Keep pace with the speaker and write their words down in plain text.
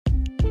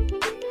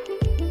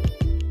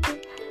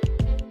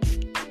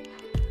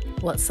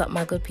What's up,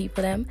 my good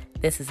people them?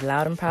 This is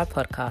Loud and Proud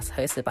Podcast,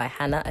 hosted by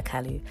Hannah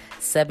Akalu,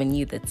 serving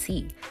you the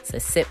tea. So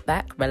sit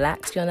back,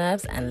 relax your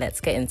nerves, and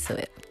let's get into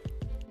it.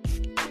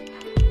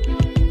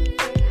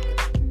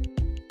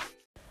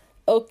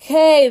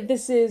 Okay,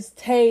 this is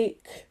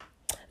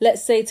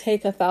let's say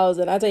take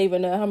 1,000. I don't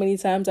even know how many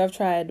times I've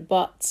tried,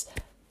 but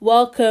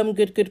welcome,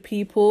 good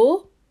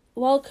people.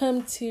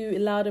 Welcome to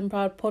Loud and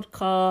Proud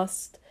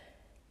Podcast.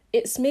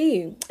 It's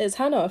me. It's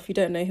Hannah, if you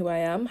don't know who I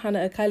am,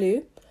 Hannah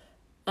Akalu.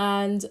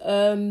 And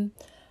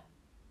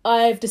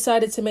I've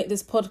decided to make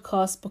this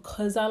podcast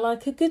because I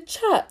like a good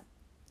chat.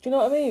 Do you know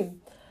what I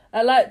mean?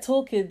 I like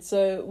talking,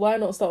 so why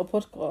not start a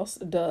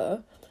podcast? Duh.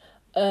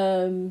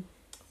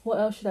 What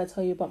else should I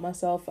tell you about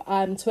myself?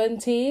 I'm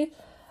 20.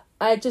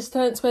 I just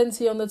turned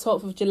 20 on the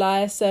 12th of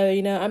July, so,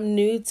 I'm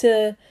new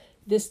to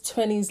this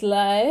 20s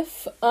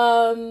life.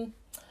 I'm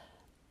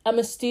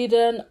a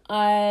student.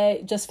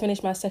 I just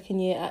finished my second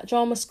year at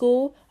drama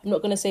school. I'm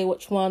not going to say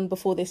which one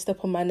before they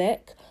step on my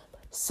neck.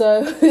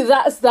 So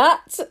that's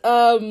that.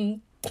 I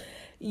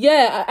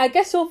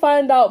guess you'll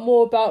find out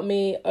more about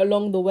me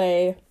along the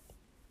way.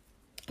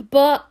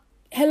 But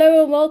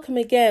hello and welcome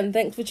again.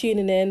 Thanks for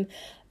tuning in.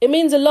 It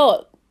means a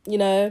lot,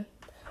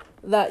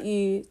 that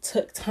you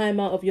took time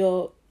out of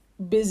your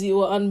busy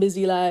or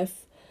unbusy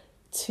life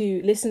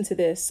to listen to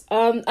this.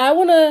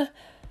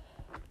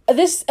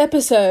 This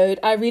episode,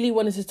 I really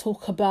wanted to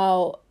talk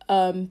about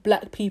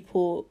Black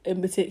people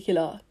in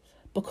particular,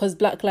 because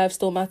Black lives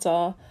still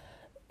matter.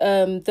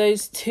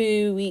 Those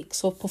 2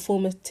 weeks of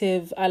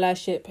performative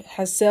allyship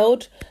has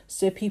sailed,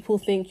 so people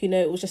think,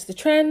 it was just a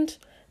trend.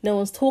 No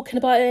one's talking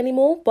about it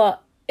anymore,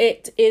 but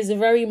it is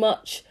very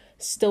much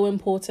still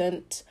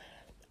important.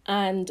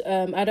 And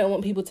I don't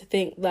want people to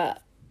think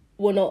that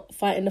we're not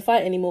fighting the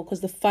fight anymore,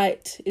 because the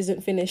fight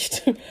isn't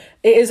finished. It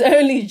is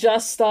only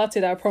just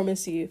started, I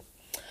promise you.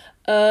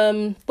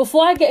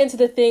 Before I get into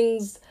the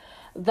things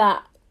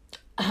that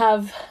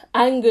have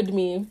angered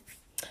me,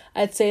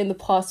 I'd say in the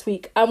past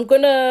week, I'm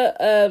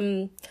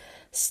gonna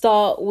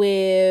start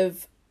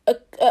with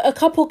a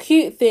couple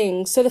cute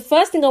things. So the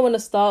first thing I want to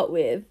start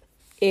with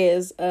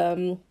is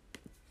I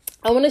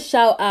want to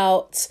shout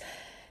out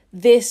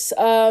this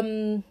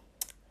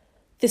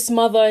this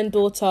mother and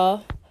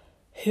daughter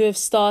who have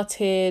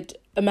started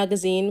a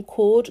magazine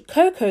called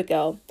Coco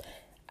Girl.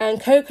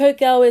 And Coco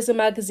Girl is a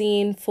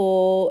magazine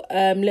for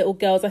little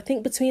girls, I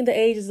think between the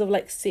ages of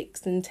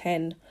 6 and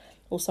 10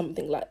 or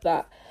something like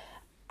that.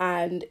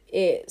 And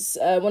it's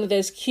one of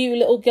those cute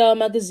little girl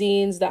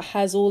magazines that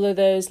has all of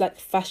those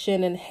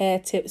fashion and hair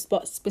tips,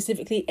 but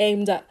specifically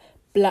aimed at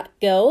Black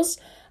girls.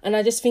 And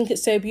I just think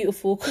it's so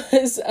beautiful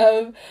because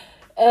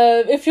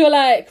if you're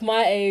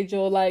my age,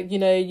 or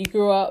you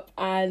grew up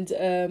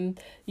and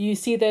you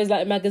see those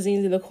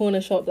magazines in the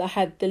corner shop that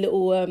had the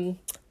little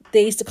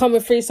they used to come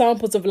with free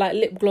samples of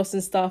lip gloss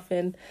and stuff,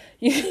 and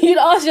you'd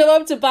ask your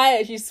mum to buy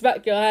it, she'd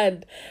smack your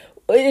hand.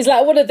 It's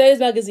one of those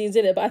magazines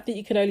in it, but I think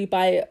you can only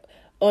buy it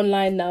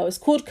online now. It's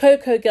called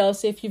Coco Girl.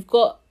 So if you've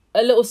got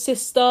a little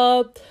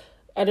sister,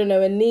 I don't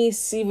know, a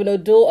niece, even a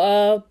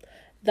daughter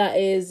that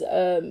is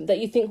that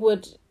you think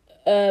would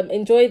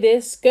enjoy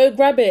this, go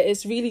grab it.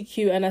 It's really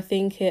cute, and I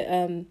think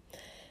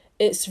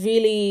it's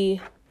really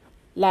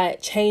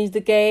changed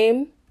the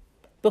game,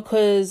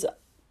 because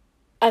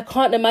I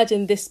can't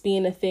imagine this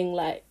being a thing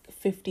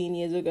 15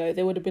 years ago.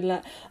 They would have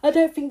been I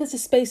don't think there's a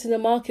space in the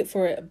market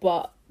for it.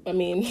 But I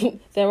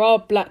mean, there are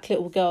Black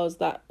little girls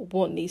that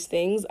want these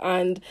things,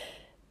 and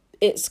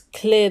it's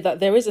clear that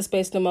there is a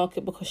space in the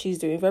market because she's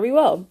doing very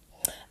well.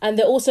 And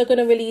they're also going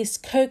to release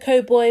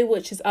Coco Boy,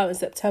 which is out in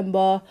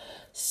September.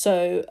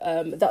 So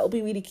that will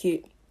be really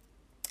cute.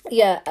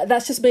 Yeah,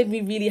 that's just made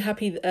me really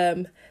happy.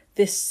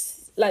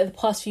 This the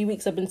past few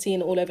weeks I've been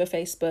seeing it all over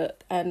Facebook,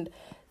 and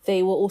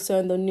they were also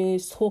in the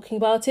news talking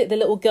about it. The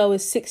little girl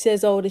is 6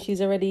 years old and she's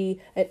already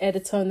an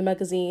editor in the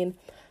magazine.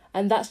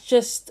 And that's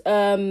just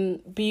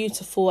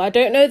beautiful. I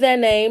don't know their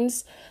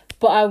names,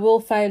 but I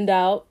will find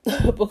out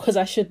because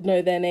I should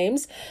know their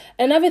names.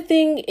 Another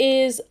thing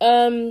is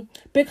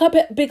big up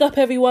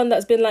everyone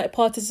that's been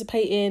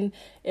participating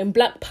in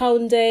Black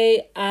Pound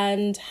Day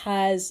and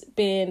has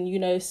been,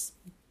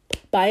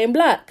 buying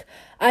black.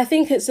 I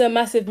think it's a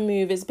massive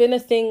move. It's been a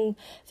thing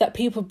that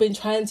people have been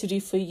trying to do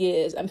for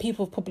years, and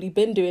people have probably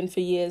been doing for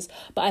years.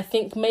 But I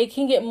think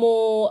making it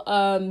more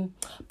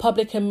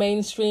public and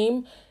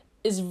mainstream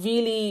is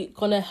really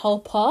going to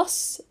help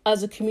us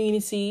as a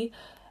community,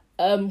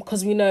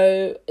 because we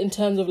know in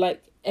terms of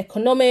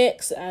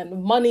economics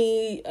and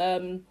money,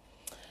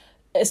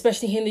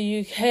 especially here in the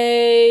UK,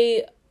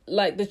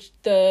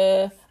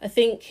 the I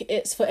think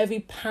it's for every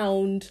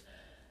pound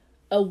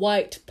a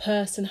white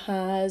person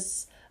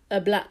has,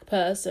 a Black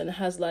person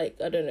has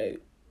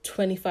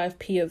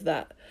 25p of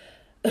that.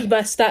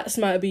 My stats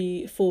might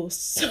be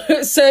false,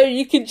 so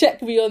you can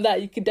check me on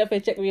that. You can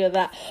definitely check me on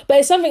that. But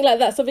it's something like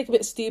that, something a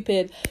bit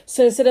stupid.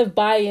 So instead of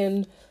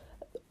buying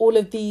all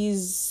of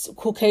these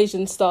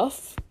Caucasian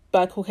stuff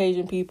by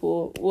Caucasian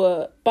people,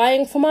 we're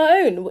buying from our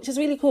own, which is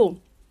really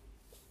cool.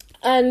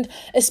 And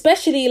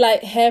especially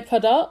like hair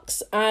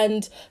products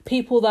and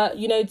people that,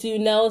 you know, do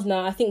nails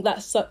now. I think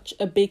that's such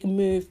a big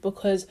move,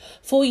 because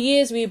for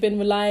years we've been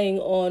relying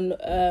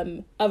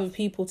on other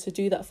people to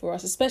do that for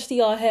us,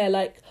 especially our hair.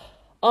 Like,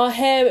 our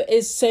hair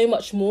is so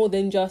much more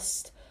than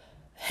just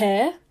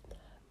hair.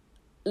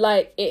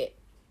 Like,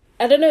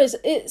 I don't know,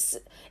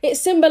 it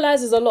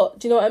symbolizes a lot.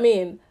 Do you know what I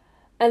mean?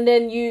 And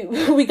then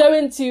we go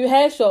into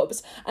hair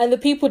shops, and the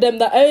people them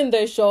that own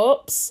those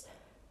shops,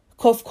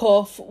 cough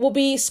cough, will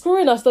be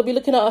screwing us. They'll be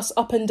looking at us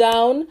up and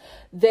down.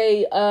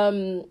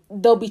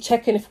 They'll be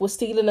checking if we're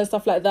stealing and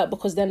stuff like that,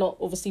 because they're not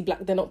obviously black.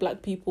 They're not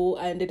black people,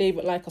 and they don't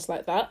even like us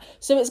like that.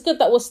 So it's good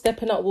that we're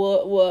stepping up.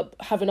 We're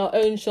having our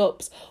own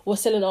shops. We're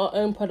selling our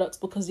own products,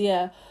 because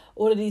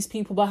all of these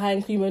people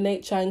behind Cream of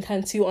Nature and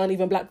Cantu aren't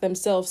even black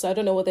themselves. So I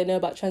don't know what they know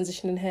about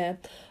transitioning hair,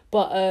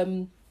 but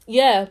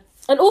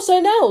And also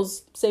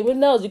nails. Same with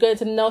nails. You go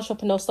into the nail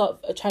shop and they'll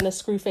start trying to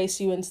screw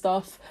face you and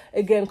stuff,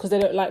 again, because they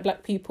don't like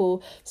black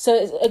people. So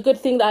it's a good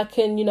thing that I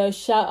can, you know,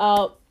 shout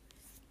out.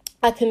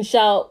 I can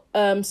shout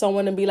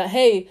someone and be like,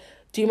 hey,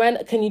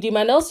 can you do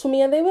my nails for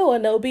me? And they will,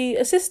 and they'll be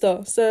a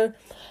sister. So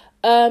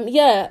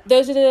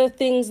those are the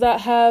things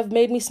that have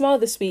made me smile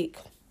this week.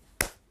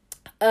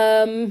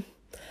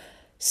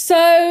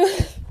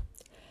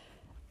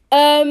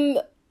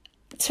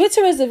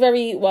 Twitter is a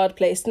very wild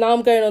place. Now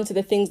I'm going on to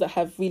the things that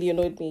have really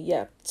annoyed me.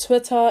 Yeah,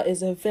 Twitter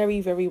is a very,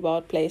 very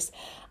wild place.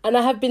 And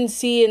I have been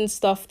seeing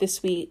stuff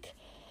this week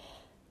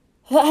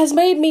that has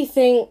made me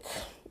think,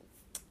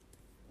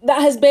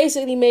 that has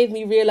basically made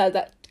me realise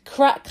that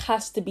crack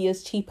has to be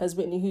as cheap as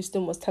Whitney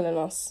Houston was telling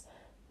us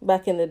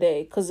back in the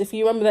day. Because if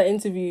you remember that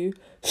interview,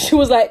 she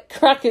was like,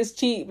 crack is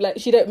cheap. Like,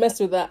 she don't mess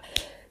with that.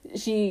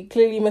 She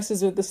clearly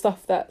messes with the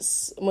stuff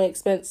that's more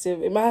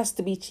expensive. It has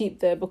to be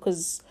cheap there,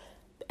 because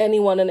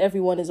anyone and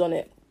everyone is on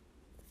it.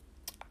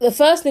 The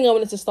first thing I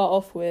wanted to start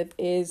off with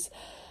is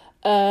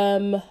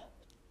the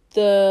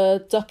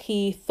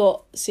Duckie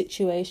Thought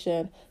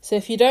situation. So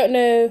if you don't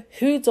know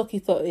who Duckie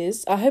Thought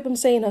is, I hope I'm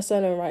saying her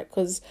surname right,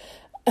 because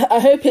I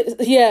hope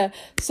it's, yeah.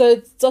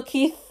 So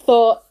Duckie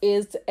Thought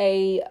is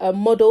a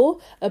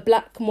model, a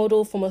black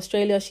model from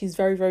Australia. She's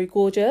very, very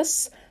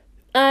gorgeous.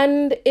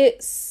 And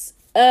it's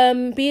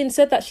being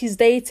said that she's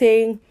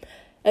dating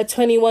a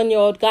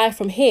 21-year-old guy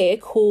from here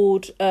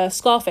called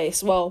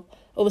Scarface. Well,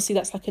 obviously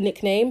that's like a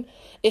nickname.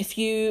 If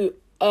you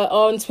are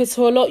on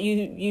Twitter a lot,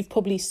 you've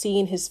probably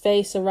seen his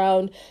face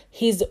around.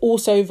 He's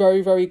also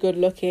very, very good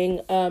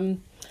looking. I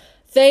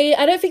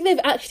don't think they've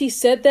actually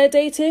said they're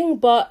dating,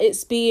 but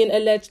it's being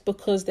alleged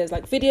because there's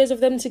like videos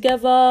of them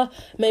together,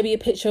 maybe a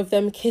picture of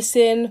them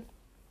kissing.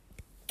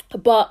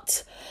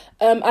 But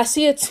I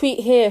see a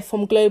tweet here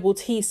from Global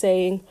Tea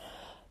saying,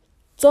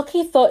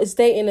 Duckie Thought is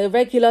dating a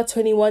regular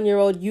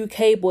 21-year-old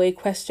UK boy, ?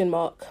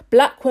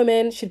 Black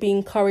women should be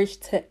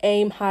encouraged to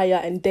aim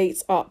higher and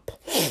date up.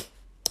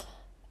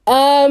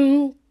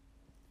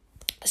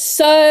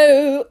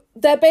 So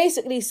they're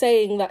basically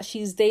saying that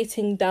she's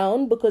dating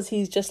down because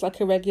he's just like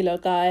a regular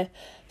guy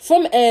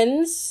from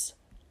ends.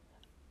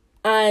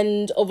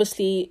 And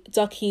obviously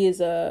Duckie is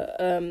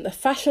a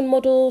fashion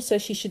model, so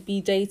she should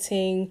be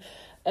dating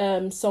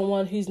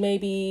someone who's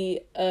maybe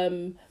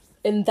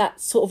in that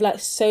sort of like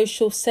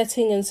social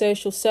setting and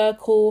social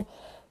circle.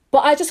 But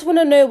I just want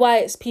to know why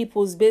it's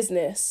people's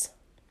business.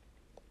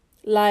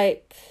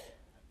 Like,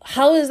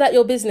 how is that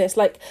your business?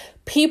 Like,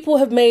 people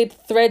have made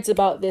threads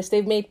about this.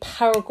 They've made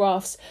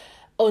paragraphs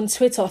on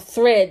Twitter,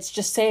 threads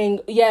just saying,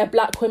 yeah,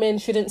 black women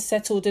shouldn't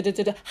settle. How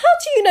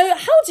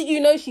do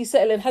you know she's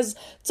settling? Has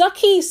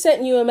Duckie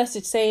sent you a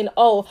message saying,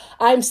 oh,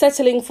 I'm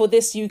settling for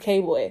this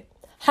UK boy?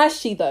 Has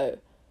she though?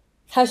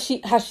 Has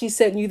she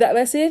sent you that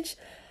message?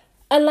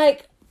 And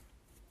like,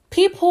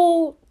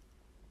 people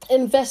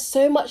invest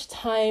so much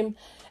time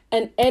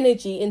and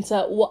energy into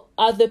what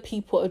other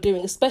people are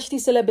doing, especially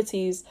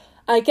celebrities.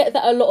 I get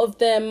that a lot of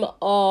them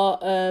are,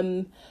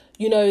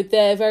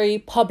 they're very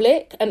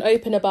public and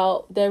open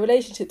about their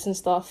relationships and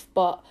stuff.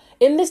 But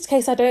in this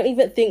case, I don't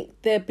even think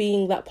they're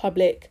being that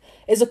public.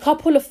 It's a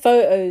couple of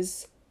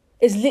photos.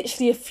 It's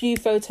literally a few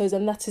photos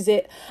and that is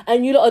it.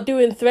 And you lot are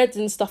doing threads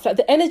and stuff. Like,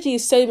 the energy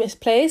is so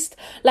misplaced.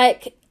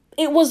 Like,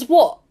 it was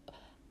what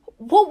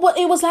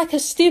it was like a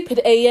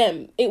stupid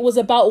AM. It was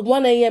about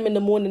 1 a.m. in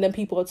the morning and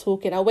people are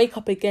talking. I wake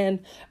up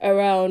again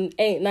around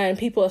 8, 9.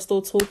 People are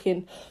still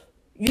talking.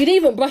 You didn't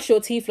even brush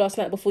your teeth last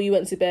night before you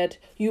went to bed.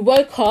 You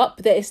woke up,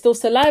 there is still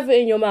saliva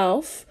in your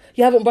mouth.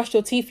 You haven't brushed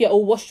your teeth yet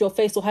or washed your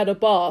face or had a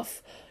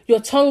bath. Your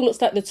tongue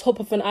looks like the top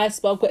of an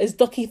iceberg. What is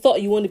Duckie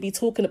Thought you want to be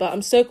talking about?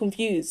 I'm so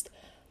confused.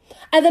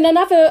 And then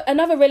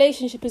another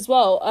relationship as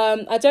well.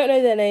 I don't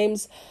know their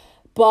names,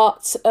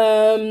 but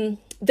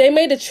they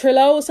made a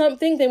Triller or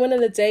something. They went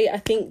on a date. I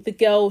think the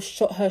girl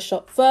shot her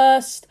shot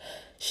first.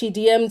 She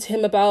DM'd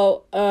him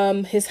about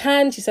his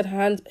hand. She said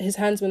his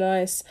hands were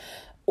nice.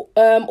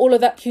 All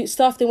of that cute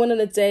stuff. They went on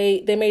a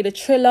date. They made a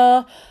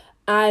Triller.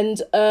 And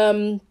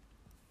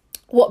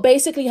what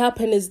basically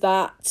happened is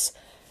that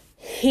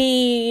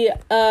he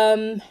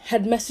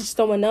had messaged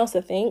someone else,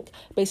 I think,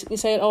 basically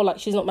saying, oh, like,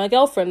 she's not my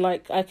girlfriend.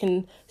 Like, I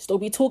can still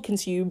be talking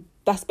to you,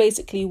 That's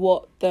basically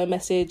what the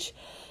message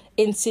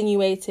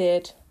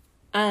insinuated.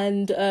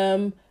 And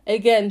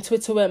again,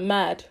 Twitter went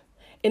mad,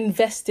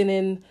 investing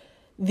in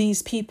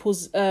these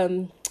people's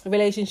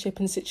relationship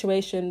and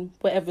situation,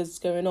 whatever's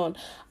going on.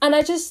 And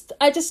I just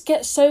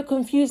get so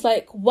confused,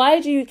 like, why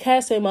do you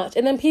care so much?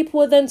 And then people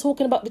were then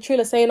talking about the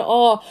Triller, saying,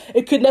 oh,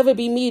 it could never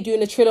be me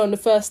doing a Triller on the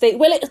first date.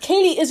 Well, it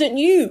clearly isn't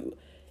you.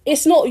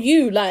 It's not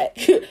you. Like,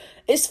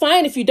 it's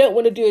fine if you don't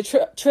want to do a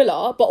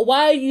Triller, but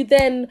why are you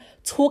then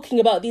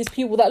talking about these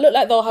people that look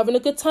like they're having a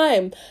good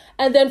time?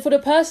 And then for the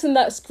person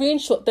that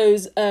screenshot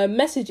those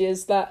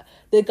messages that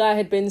the guy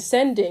had been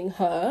sending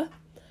her,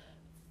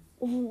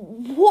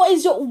 what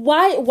is your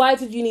why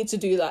did you need to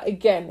do that?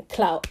 Again,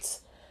 clout.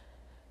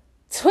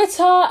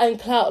 Twitter and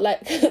clout,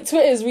 like, Twitter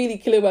is really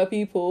killing my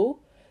people.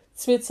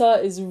 Twitter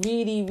is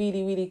really,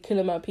 really, really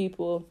killing my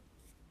people.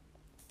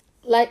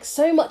 Like,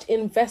 so much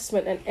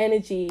investment and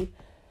energy,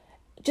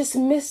 just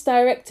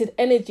misdirected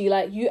energy.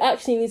 Like, you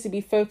actually need to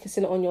be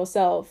focusing on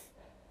yourself.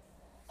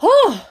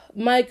 Oh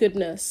my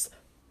goodness.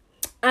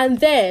 And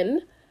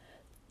then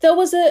there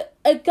was a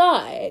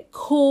guy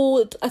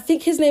called, I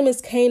think his name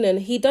is Kanan.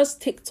 He does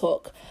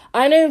TikTok.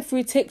 I know him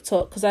through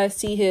TikTok because I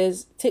see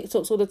his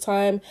TikToks all the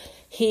time.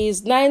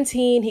 He's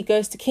 19. He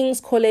goes to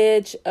King's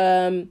College.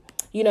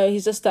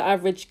 He's just the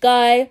average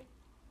guy.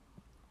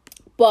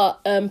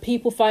 But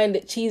people find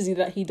it cheesy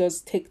that he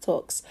does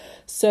TikToks.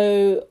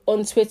 So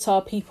on Twitter,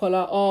 people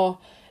are, oh,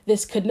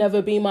 this could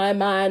never be my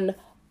man.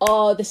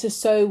 Oh, this is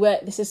so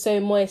wet. This is so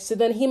moist. So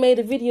then he made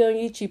a video on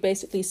YouTube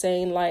basically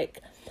saying, like,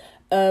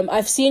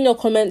 I've seen your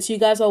comments, you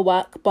guys are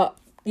whack, but,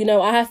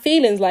 I have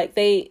feelings. Like,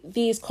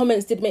 these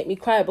comments did make me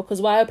cry,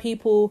 because why are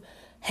people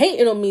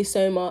hating on me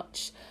so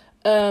much?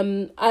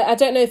 I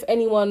don't know if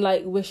anyone,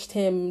 like, wished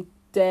him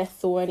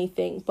death or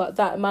anything, but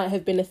that might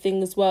have been a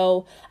thing as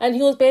well. And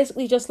he was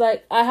basically just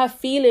like, I have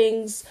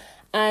feelings,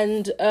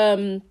 and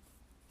I'm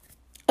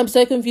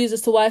so confused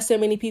as to why so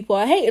many people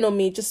are hating on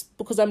me just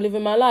because I'm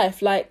living my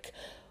life. Like,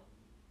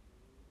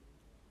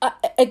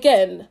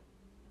 again,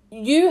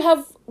 you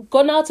have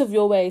gone out of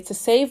your way to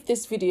save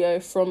this video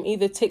from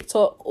either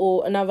TikTok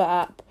or another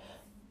app.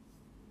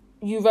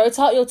 You wrote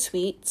out your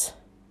tweet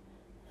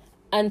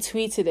and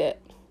tweeted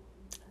it.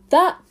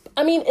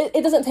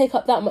 It doesn't take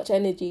up that much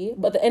energy,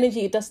 but the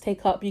energy it does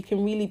take up, you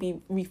can really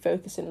be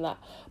refocusing that.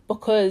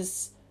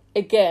 Because,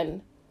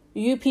 again,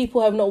 you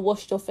people have not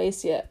washed your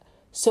face yet.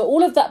 So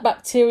all of that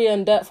bacteria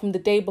and dirt from the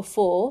day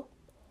before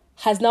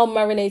has now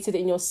marinated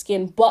in your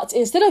skin. But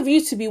instead of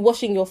you to be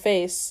washing your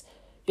face,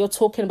 you're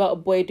talking about a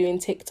boy doing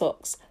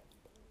TikToks.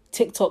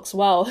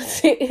 Wow.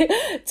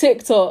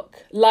 TikTok.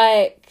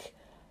 Like,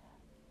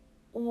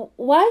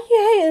 why are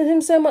you hating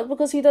him so much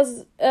because he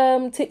does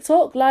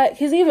TikTok? Like,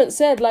 he's even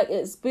said, like,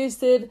 it's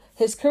boosted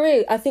his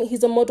career. I think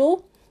he's a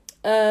model.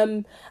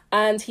 And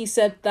he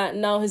said that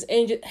now his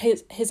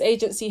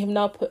agency have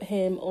now put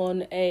him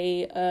on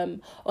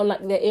on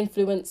like their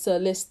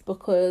influencer list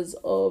because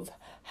of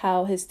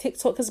how his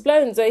TikTok has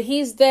blown. So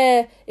he's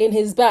there in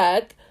his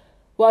bag,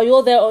 while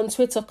you're there on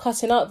Twitter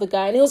cutting out the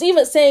guy. And he was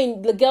even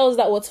saying the girls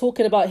that were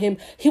talking about him,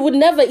 he would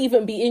never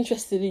even be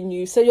interested in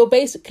you. So you're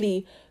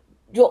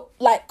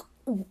like,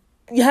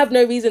 you have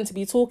no reason to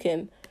be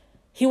talking.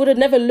 He would have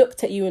never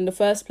looked at you in the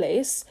first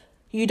place.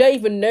 You don't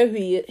even know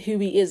who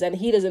he is, and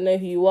he doesn't know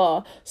who you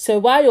are. So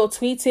why you're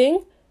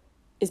tweeting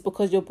is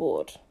because you're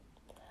bored.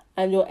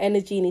 And your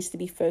energy needs to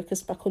be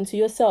focused back onto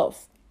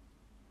yourself.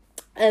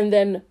 And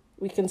then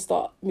we can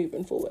start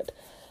moving forward.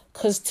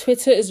 Because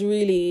Twitter is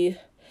really...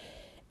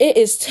 it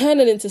is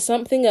turning into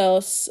something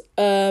else.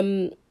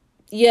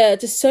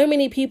 Just so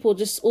many people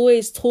just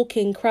always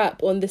talking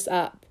crap on this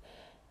app.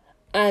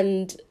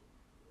 And,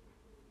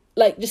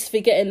 like, just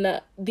forgetting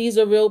that these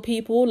are real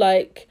people,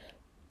 like,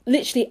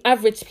 literally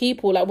average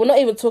people. Like, we're not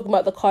even talking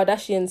about the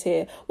Kardashians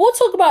here. We'll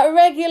talk about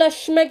regular,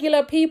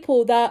 schmegular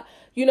people that,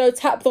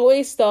 tap their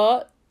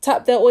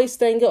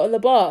oyster and get on the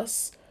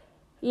bus.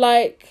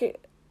 Like,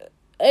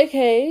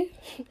 okay,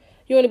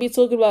 you want to be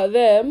talking about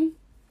them?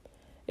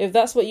 If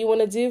that's what you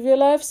want to do with your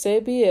life, so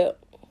be it.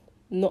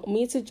 Not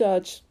me to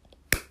judge.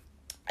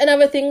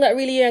 Another thing that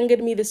really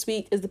angered me this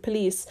week is the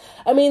police.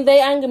 I mean, they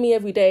anger me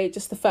every day,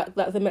 just the fact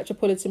that the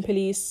Metropolitan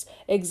Police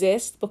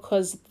exist,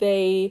 because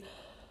they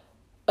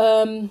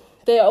are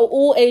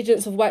all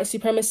agents of white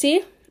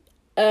supremacy.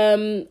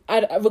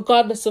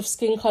 Regardless of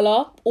skin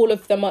colour, all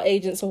of them are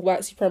agents of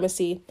white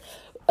supremacy.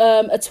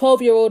 A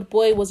 12-year-old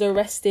boy was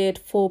arrested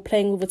for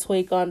playing with a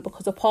toy gun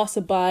because a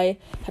passerby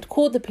had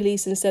called the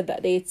police and said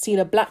that they had seen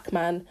a black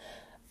man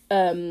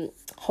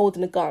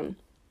holding a gun.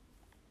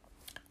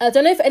 I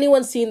don't know if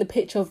anyone's seen the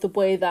picture of the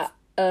boy that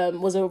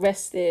was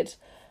arrested.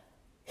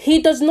 He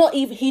does not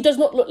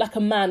look like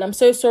a man. I'm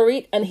so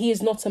sorry, and he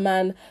is not a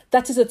man.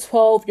 That is a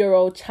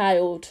 12-year-old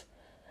child.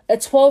 A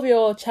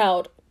 12-year-old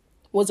child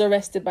was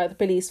arrested by the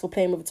police for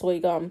playing with a toy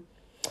gun.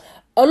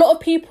 A lot of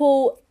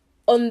people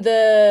in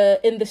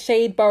the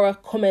Shade Borough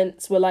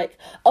comments were like,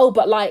 oh,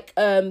 but like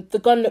the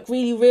gun looked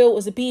really real. It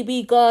was a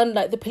BB gun.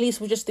 Like, the police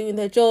were just doing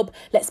their job.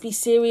 Let's be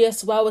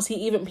serious. Why was he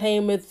even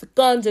playing with the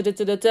gun?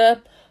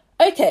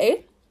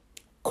 Okay,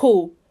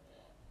 cool.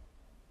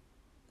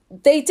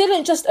 they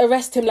didn't just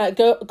arrest him, like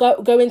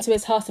go into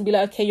his house and be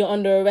like, okay, you're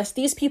under arrest.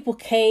 These people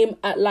came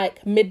at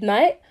like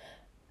midnight.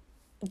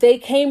 They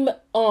came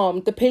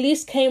armed. The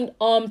police came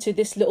armed to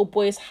this little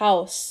boy's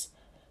house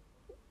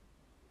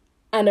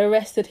and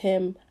arrested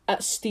him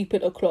at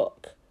stupid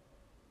o'clock.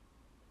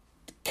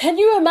 Can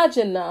you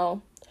imagine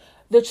now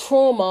the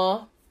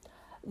trauma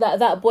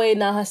that boy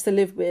now has to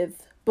live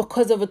with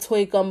because of a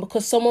toy gun,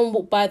 because someone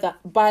walked by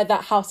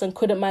that house and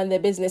couldn't mind their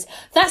business?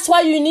 That's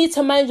why you need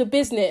to mind your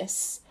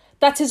business.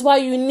 That is why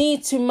you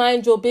need to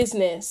mind your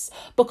business.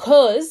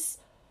 Because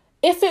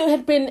if it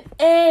had been,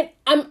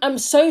 I'm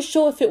so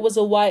sure if it was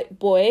a white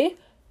boy,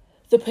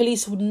 the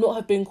police would not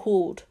have been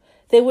called.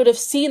 They would have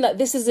seen that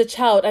this is a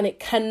child and it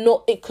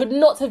could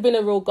not have been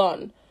a real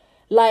gun.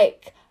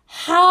 Like,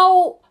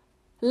 how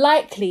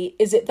likely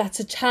is it that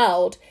a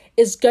child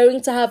is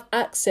going to have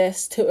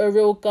access to a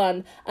real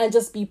gun and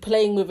just be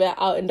playing with it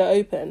out in the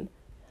open?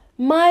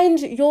 Mind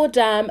your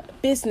damn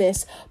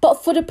business.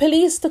 But for the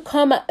police to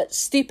come at a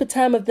stupid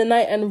time of the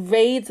night and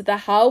raid the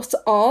house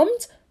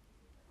armed?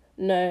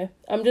 No,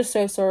 I'm just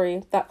so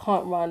sorry. That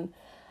can't run.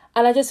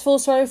 And I just feel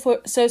so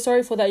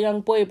sorry for that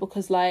young boy,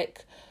 because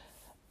like,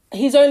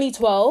 he's only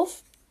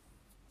 12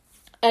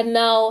 and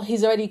now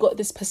he's already got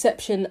this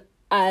perception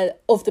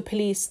of the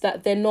police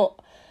that they're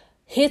not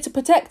here to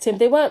protect him.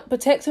 They weren't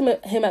protecting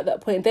him at that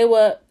point. They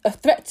were a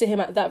threat to him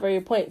at that very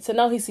point. So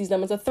now he sees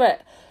them as a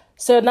threat.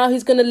 So now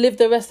he's going to live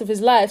the rest of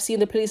his life seeing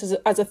the police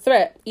as a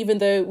threat, even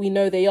though we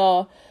know they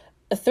are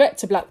a threat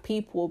to black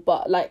people.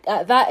 But like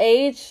at that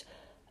age,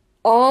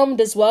 armed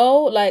as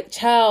well, like,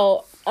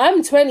 child,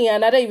 I'm 20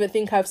 and I don't even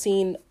think I've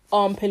seen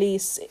armed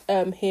police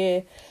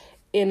here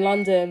in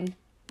London.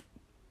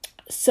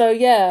 So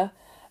yeah,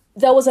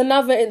 there was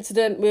another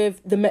incident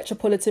with the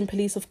Metropolitan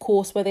Police, of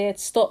course, where they had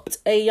stopped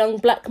a young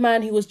black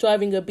man who was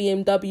driving a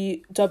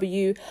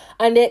BMW,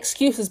 and the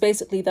excuse is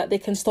basically that they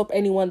can stop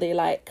anyone they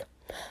like.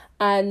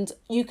 And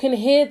you can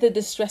hear the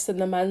distress in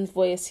the man's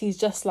voice. He's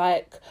just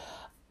like,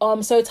 oh,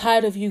 I'm so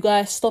tired of you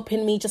guys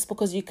stopping me just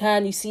because you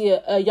can. You see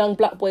a young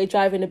black boy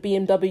driving a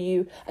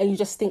BMW and you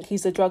just think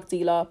he's a drug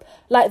dealer.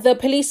 Like, the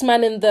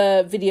policeman in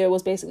the video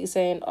was basically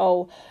saying,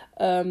 oh,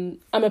 I'm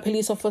a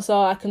police officer,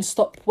 I can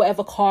stop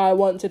whatever car I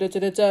want,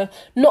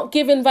 not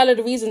giving valid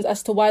reasons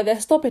as to why they're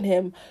stopping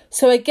him.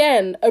 So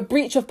again, a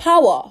breach of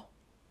power.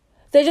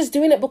 They're just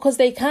doing it because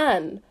they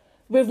can.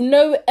 With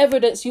no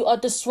evidence, you are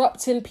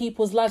disrupting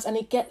people's lives, and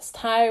it gets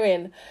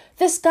tiring.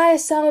 This guy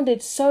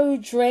sounded so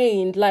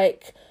drained,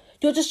 like,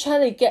 you're just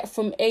trying to get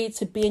from A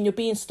to B and you're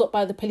being stopped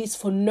by the police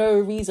for no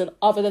reason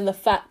other than the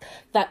fact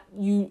that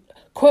you,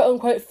 quote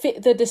unquote,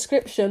 fit the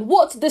description.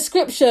 What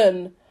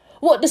description?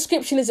 What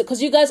description is it?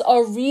 Because you guys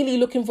are really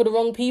looking for the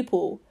wrong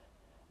people.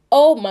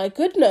 Oh my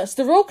goodness.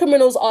 The real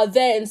criminals are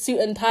there in suit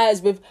and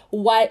ties with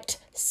white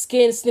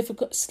skin,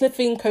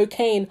 sniffing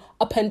cocaine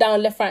up and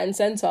down, left, right and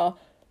centre.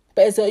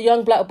 But it's a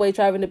young black boy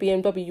driving a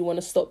BMW you want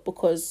to stop,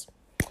 because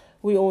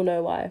we all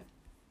know why.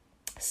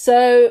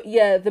 So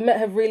yeah, the Met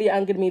have really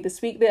angered me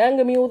this week. They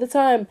anger me all the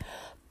time.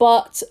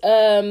 But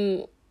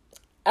I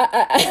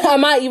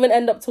might even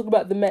end up talking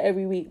about the Met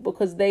every week,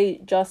 because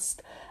they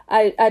just...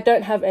 I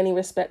don't have any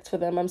respect for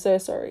them. I'm so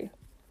sorry.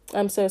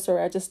 I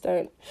just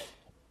don't.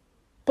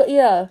 But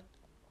yeah,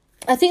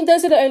 I think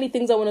those are the only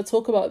things I want to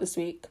talk about this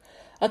week.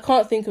 I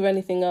can't think of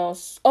anything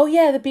else. Oh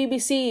yeah, the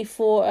BBC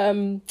for...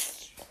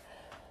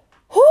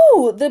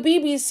 the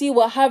BBC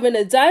were having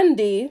a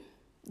dandy.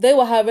 They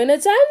were having a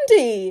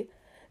dandy.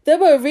 They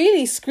were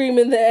really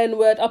screaming the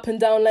N-word up and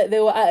down like they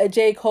were at a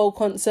J. Cole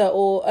concert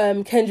or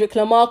Kendrick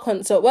Lamar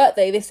concert, weren't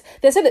they?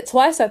 They said it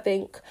twice, I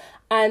think.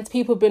 And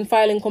people have been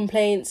filing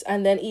complaints.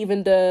 And then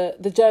even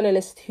the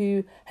journalist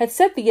who had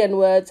said the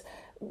N-word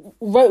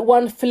wrote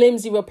one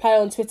flimsy reply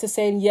on Twitter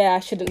saying, yeah, I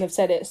shouldn't have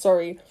said it.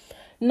 Sorry.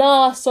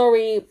 Nah,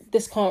 sorry,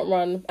 this can't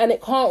run. And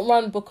it can't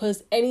run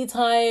because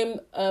anytime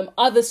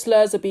other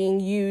slurs are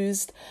being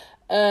used,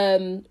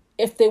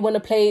 if they want to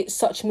play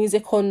such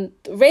music on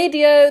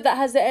radio that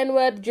has the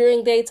N-word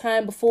during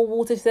daytime before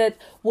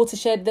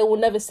Watershed, they will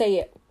never say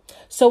it.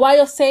 So while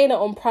you're saying it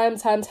on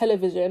primetime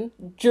television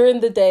during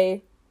the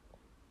day,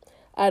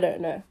 I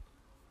don't know.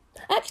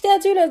 Actually, I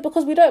do know,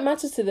 because we don't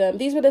matter to them.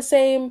 These were the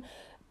same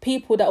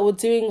people that were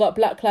doing up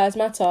Black Lives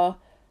Matter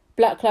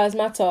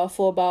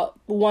for about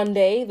one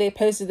day. They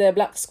posted their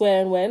black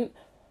square and went.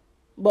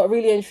 But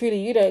really and truly,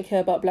 you don't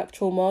care about black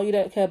trauma. You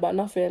don't care about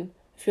nothing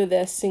if you're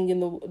there singing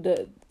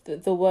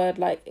the word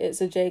like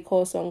it's a J.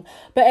 Cole song.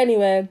 But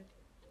anyway,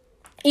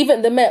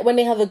 even the Met, when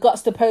they have the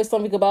guts to post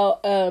something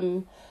about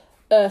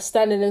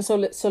standing in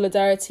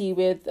solidarity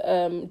with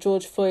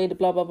George Floyd,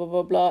 blah blah blah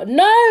blah blah.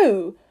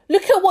 No,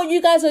 look at what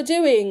you guys are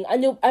doing,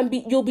 and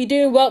you'll be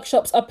doing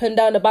workshops up and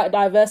down about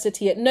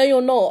diversity. No,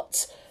 you're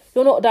not.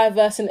 You're not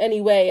diverse in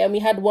any way. And we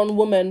had one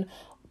woman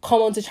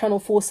come onto Channel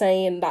 4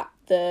 saying that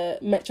the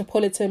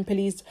Metropolitan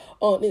Police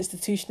aren't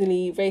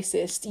institutionally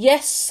racist.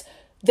 Yes,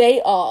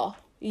 they are.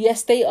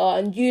 Yes, they are.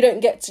 And you don't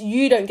get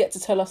to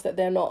tell us that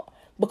they're not.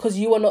 because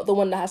you are not the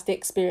one that has to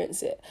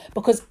experience it.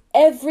 Because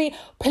every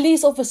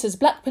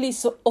black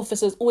police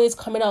officers always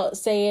coming out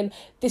saying,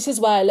 this is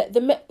why I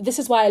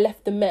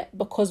left the Met,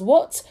 because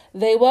what?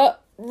 They were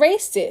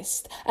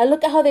racist. And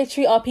look at how they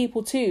treat our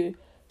people too.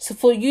 So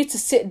for you to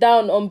sit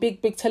down on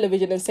big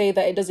television and say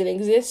that it doesn't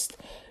exist,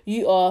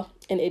 you are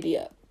an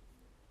idiot.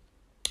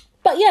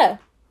 But yeah,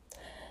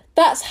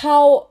 that's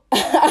how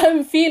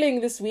I'm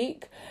feeling this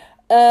week.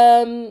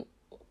 I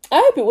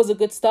hope it was a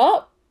good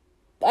start.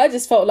 I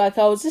just felt like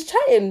I was just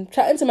chatting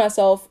to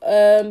myself.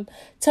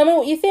 Tell me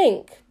what you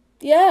think.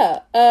 Yeah.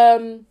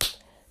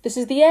 This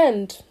is the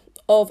end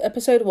of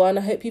episode 1.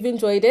 I hope you've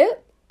enjoyed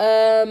it.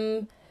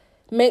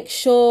 Make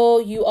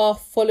sure you are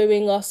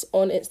following us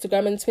on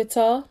Instagram and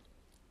Twitter.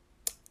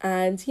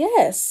 And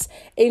yes,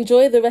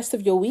 enjoy the rest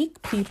of your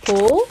week,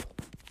 people.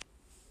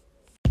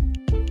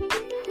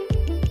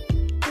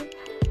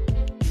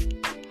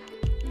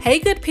 Hey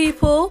good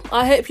people,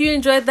 I hope you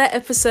enjoyed that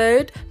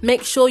episode.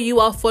 Make sure you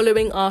are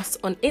following us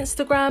on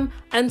Instagram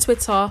and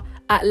Twitter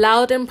at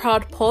Loud and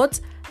Proud Pod.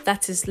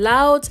 That is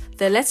loud,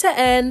 the letter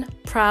N,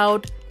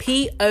 proud,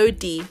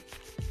 POD.